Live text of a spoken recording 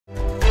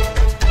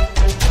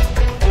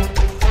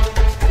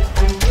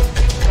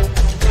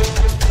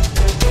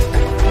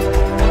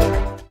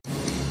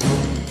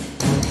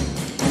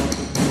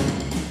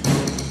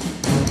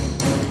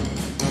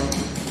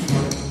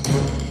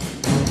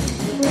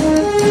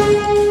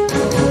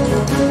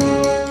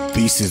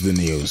This is the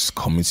news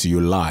coming to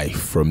you live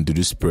from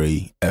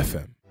Duduspray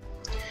FM.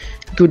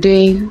 Good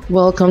day,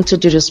 welcome to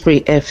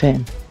Duduspray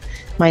FM.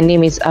 My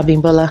name is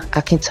Abimbola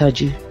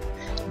Akintaju.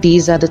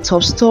 These are the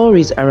top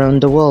stories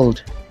around the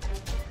world.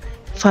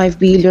 £5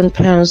 billion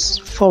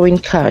foreign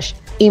cash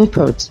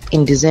imports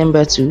in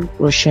December to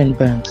Russian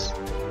banks.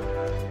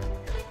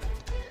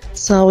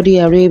 Saudi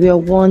Arabia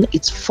won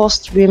its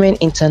first Women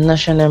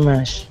International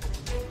match.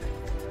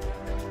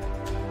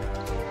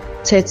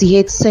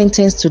 38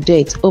 sentenced to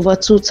death over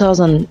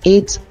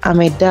 2008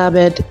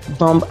 Ahmedabad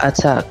bomb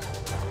attack.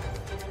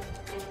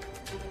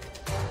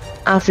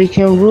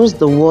 Africa rules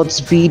the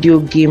world's video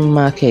game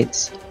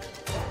market.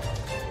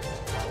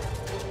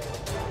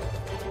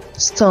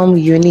 Storm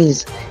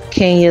Eunice,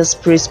 Kenya's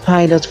praise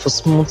pilot for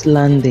smooth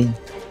landing.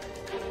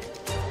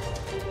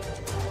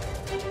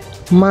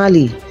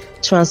 Mali,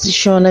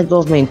 transitional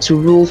government to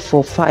rule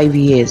for 5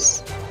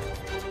 years.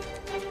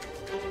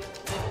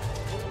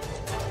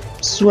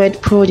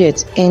 SWEDD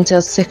project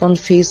enters second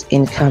phase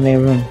in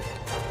Cameroon.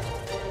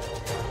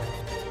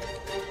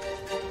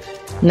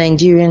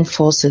 Nigerian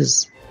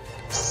forces.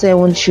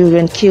 7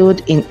 children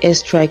killed in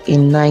airstrike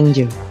in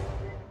Niger.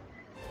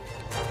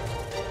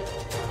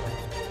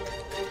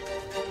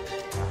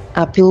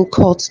 Appeal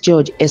court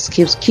judge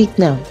escapes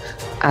kidnap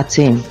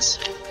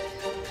attempt.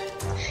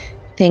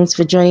 Thanks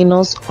for joining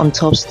us on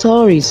Top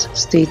Stories.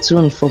 Stay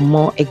tuned for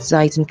more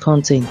exciting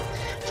content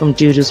from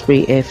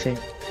Duduspray FM.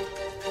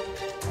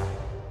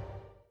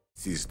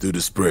 This is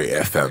Duduspray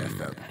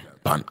FM,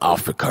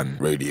 Pan-African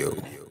Radio.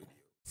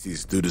 This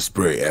is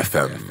Duduspray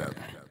FM,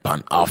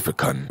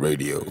 Pan-African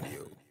Radio.